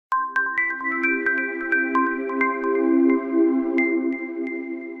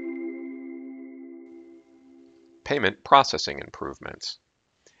Payment processing improvements.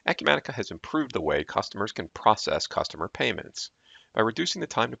 Acumatica has improved the way customers can process customer payments. By reducing the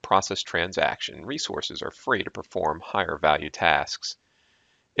time to process transaction, resources are free to perform higher value tasks.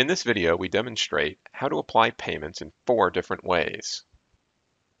 In this video, we demonstrate how to apply payments in 4 different ways.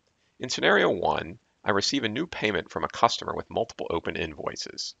 In scenario 1, I receive a new payment from a customer with multiple open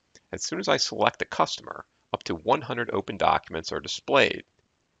invoices. As soon as I select the customer, up to 100 open documents are displayed,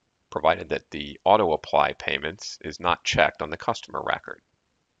 provided that the Auto Apply Payments is not checked on the customer record.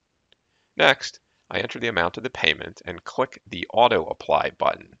 Next, I enter the amount of the payment and click the Auto Apply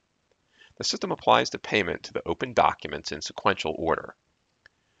button. The system applies the payment to the open documents in sequential order.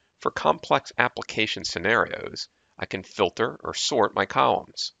 For complex application scenarios, I can filter or sort my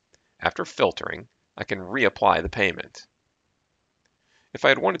columns. After filtering, I can reapply the payment. If I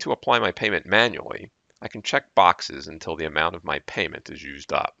had wanted to apply my payment manually, I can check boxes until the amount of my payment is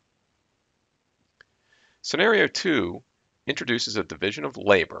used up. Scenario 2 introduces a division of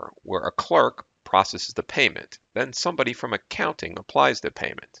labor where a clerk processes the payment, then somebody from accounting applies the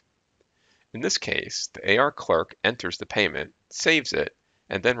payment. In this case, the AR clerk enters the payment, saves it,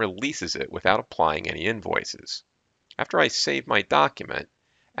 and then releases it without applying any invoices. After I save my document,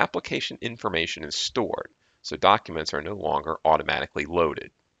 application information is stored, so documents are no longer automatically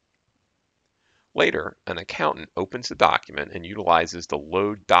loaded. Later, an accountant opens the document and utilizes the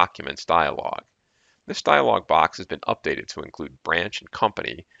Load Documents dialog. This dialog box has been updated to include branch and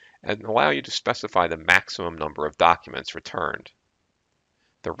company and allow you to specify the maximum number of documents returned.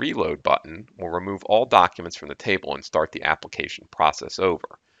 The Reload button will remove all documents from the table and start the application process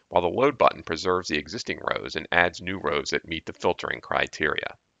over, while the Load button preserves the existing rows and adds new rows that meet the filtering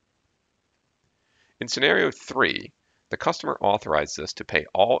criteria. In scenario 3, the customer authorizes us to pay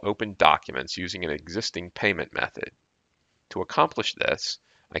all open documents using an existing payment method. To accomplish this,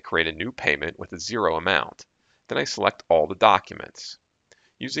 I create a new payment with a 0 amount. Then I select all the documents.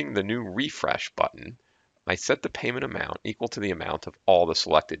 Using the new Refresh button, I set the payment amount equal to the amount of all the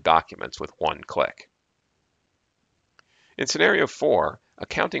selected documents with one click. In scenario 4,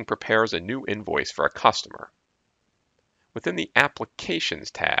 accounting prepares a new invoice for a customer. Within the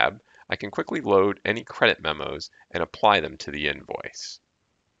Applications tab, I can quickly load any credit memos and apply them to the invoice.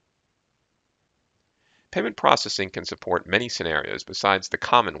 Payment processing can support many scenarios besides the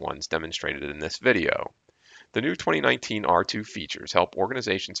common ones demonstrated in this video. The new 2019 R2 features help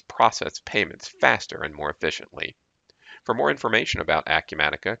organizations process payments faster and more efficiently. For more information about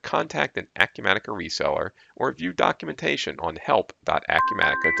Acumatica, contact an Acumatica reseller or view documentation on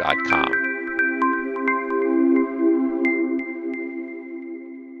help.acumatica.com.